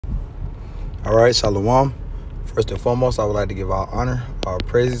All right, Shalom. First and foremost, I would like to give all honor, all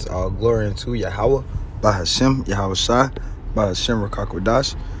praises, all glory unto Yahweh, by Hashem, Yahweh Shai, by Hashem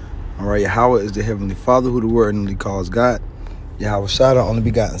Rakakwadash. All right, Yahweh is the Heavenly Father, who the Word inwardly calls God. Yahweh Shai, the only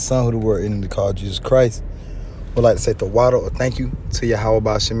begotten Son, who the Word inwardly called Jesus Christ. I would like to say Tawada, or thank you to Yahweh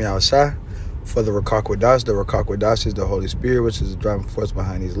by Hashem, Yahweh Shai, for the Rakakwadash. The Rakakwadash is the Holy Spirit, which is the driving force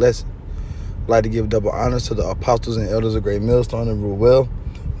behind these lessons. I'd like to give double honors to the apostles and elders of Great Millstone and rule well.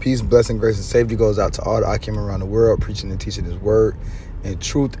 Peace, blessing, grace, and safety goes out to all the Akim around the world, preaching and teaching His word in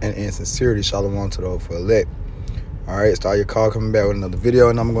truth and in sincerity. Shalom to the hopeful elect. All right, start your call coming back with another video,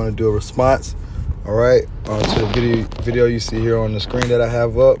 and I'm going to do a response. All right, to the video you see here on the screen that I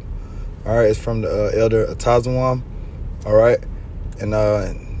have up. All right, it's from the Elder Atazawam. All right, and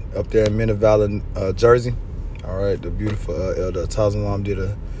up there in Minna Valley, Jersey. All right, the beautiful Elder Atazawam did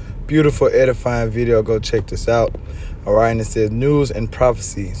a beautiful edifying video. Go check this out. All right, and it says news and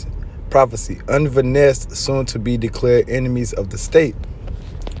prophecy, unvanessed, soon to be declared enemies of the state.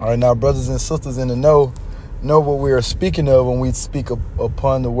 All right, now brothers and sisters in the know what we are speaking of when we speak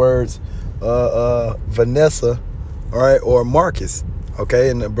upon the words Vanessa, all right, or Markus.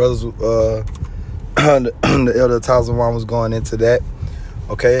 Okay, and the brothers, the Elder Tazawam was going into that.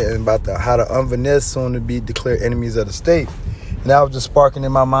 Okay, and about how the unvanessed, soon to be declared enemies of the state. And that was just sparking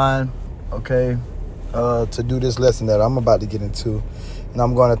in my mind, okay, to do this lesson that I'm about to get into. And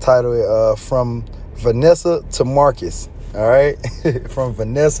I'm going to title it From Vanessa to Markus. All right? From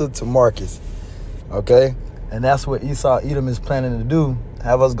Vanessa to Markus. Okay? And that's what Esau Edom is planning to do.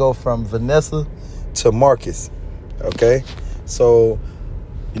 Have us go from Vanessa to Markus. Okay? So,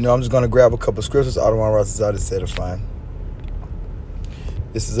 I'm just going to grab a couple scriptures. I don't want to write this out and set it fine.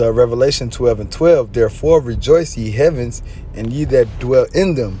 This is Revelation 12:12. Therefore rejoice, ye heavens, and ye that dwell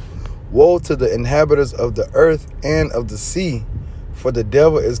in them. Woe to the inhabitants of the earth and of the sea, for the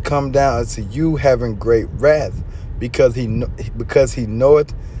devil is come down unto you, having great wrath, because he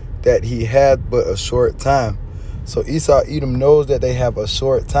knoweth that he hath but a short time. So Esau Edom knows that they have a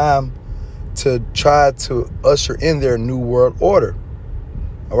short time to try to usher in their new world order.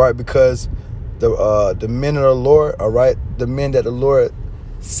 All right, because the men of the Lord, all right, the men that the Lord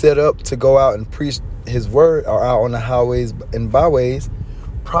set up to go out and preach His word are out on the highways and byways,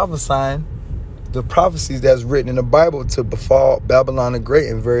 prophesying the prophecies that's written in the Bible to befall Babylon the Great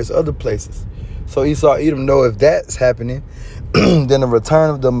and various other places. So Esau Edom know if that's happening, then the return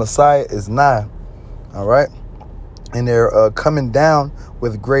of the Messiah is nigh. All right, and they're coming down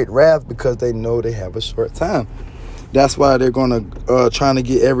with great wrath because they know they have a short time. That's why they're going to trying to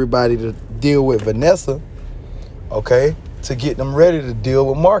get everybody to deal with Vanessa, okay, to get them ready to deal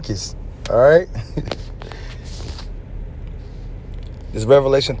with Markus. All right. This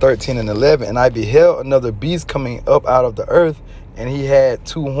Revelation 13:11. And I beheld another beast coming up out of the earth, and he had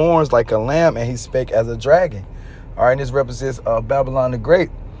two horns like a lamb, and he spake as a dragon. All right, and this represents Babylon the Great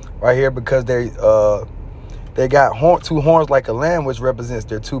right here, because they got two horns like a lamb, which represents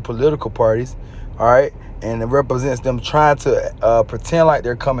their two political parties. All right, and it represents them trying to pretend like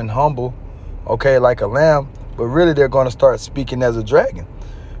they're coming humble, okay, like a lamb, but really they're going to start speaking as a dragon.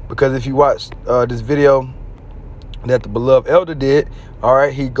 Because if you watch this video that the beloved elder did, all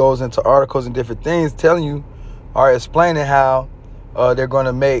right, he goes into articles and different things telling you, all right, explaining how they're going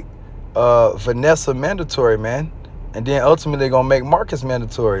to make Vanessa mandatory, man, and then ultimately they're going to make Markus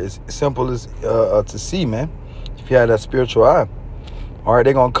mandatory. It's simple as to see, man, if you have that spiritual eye. All right,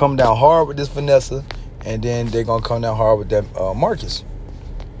 they're going to come down hard with this Vanessa, and then they're going to come down hard with that Markus.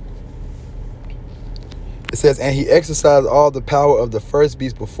 It says, and he exercised all the power of the first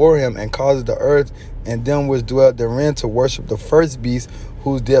beast before him, and caused the earth and them which dwelt therein to worship the first beast,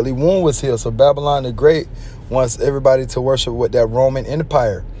 whose deadly wound was healed. So Babylon the Great wants everybody to worship with that Roman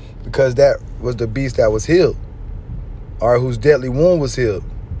Empire, because that was the beast that was healed, or whose deadly wound was healed.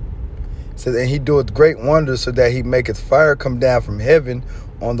 It says, and he doeth great wonders, so that he maketh fire come down from heaven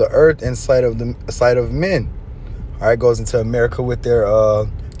on the earth in sight of men. All right, goes into America with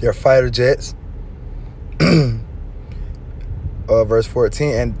their fighter jets. Verse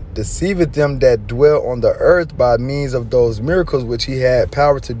 14, and deceiveth them that dwell on the earth by means of those miracles which he had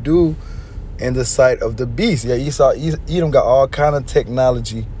power to do in the sight of the beast. Yeah, Edom got all kind of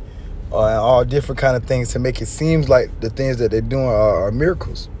technology and all different kind of things to make it seem like the things that they're doing are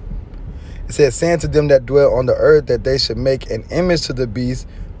miracles. It says, saying to them that dwell on the earth that they should make an image to the beast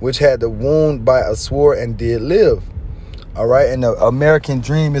which had the wound by a sword and did live. All right, and the American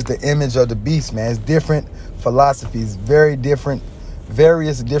dream is the image of the beast, man. It's different philosophies, various different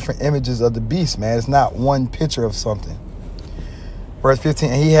images of the beast, man. It's not one picture of something. Verse 15,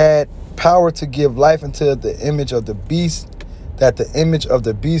 and he had power to give life unto the image of the beast, that the image of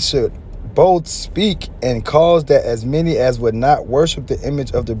the beast should both speak and cause that as many as would not worship the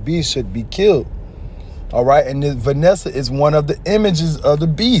image of the beast should be killed. All right, and this Vanessa is one of the images of the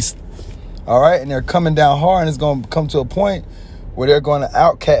beast. All right, and they're coming down hard, and it's going to come to a point where they're going to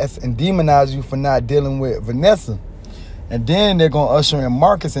outcast and demonize you for not dealing with Vanessa. And then they're going to usher in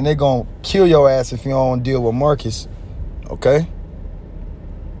Markus, and they're going to kill your ass if you don't deal with Markus. Okay?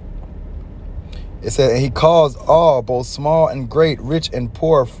 It said, and he caused all, both small and great, rich and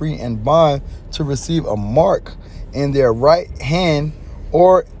poor, free and bond, to receive a mark in their right hand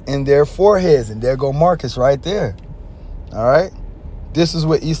or in their foreheads. And there go Markus right there. All right? This is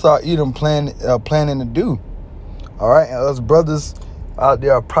what Esau Edom planning to do. All right? And us brothers out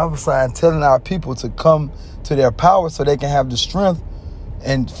there are prophesying, telling our people to come to their power so they can have the strength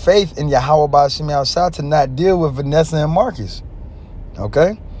and faith in Yahweh Ba'ashem Yahushua to not deal with Vanessa and Markus.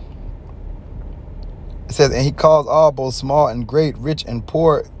 Okay? It says, and he caused all, both small and great, rich and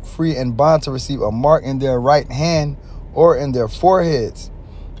poor, free and bond, to receive a mark in their right hand or in their foreheads.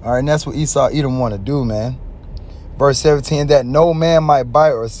 All right, and that's what Esau Edom want to do, man. Verse 17, that no man might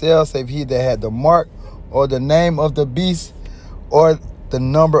buy or sell save he that had the mark or the name of the beast or the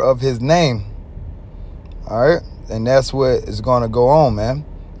number of his name. All right, and that's what is going to go on, man.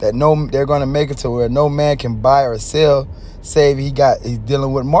 They're going to make it to where no man can buy or sell save he's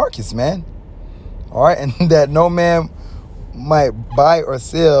dealing with Markus, man. All right, and that no man might buy or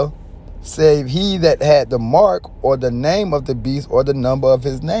sell save he that had the mark or the name of the beast or the number of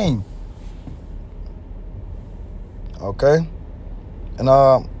his name. Okay, and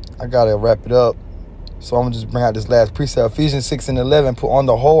I gotta wrap it up, so I'm gonna just bring out this last precept. Ephesians 6:11, put on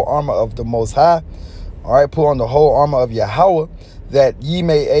the whole armor of the Most High. All right, put on the whole armor of Yahweh, that ye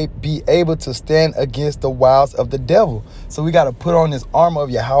may be able to stand against the wiles of the devil. So we got to put on this armor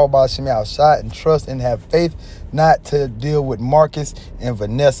of Yahweh Ba'ashem Yahushua and trust and have faith not to deal with Markus and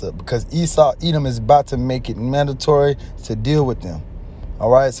Vanessa, because Esau Edom is about to make it mandatory to deal with them.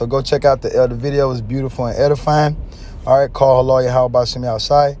 All right, so go check out the elder video. It's beautiful and edifying. All right, call Allah Yahweh Ba'ashem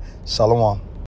Yahushua. Shalom.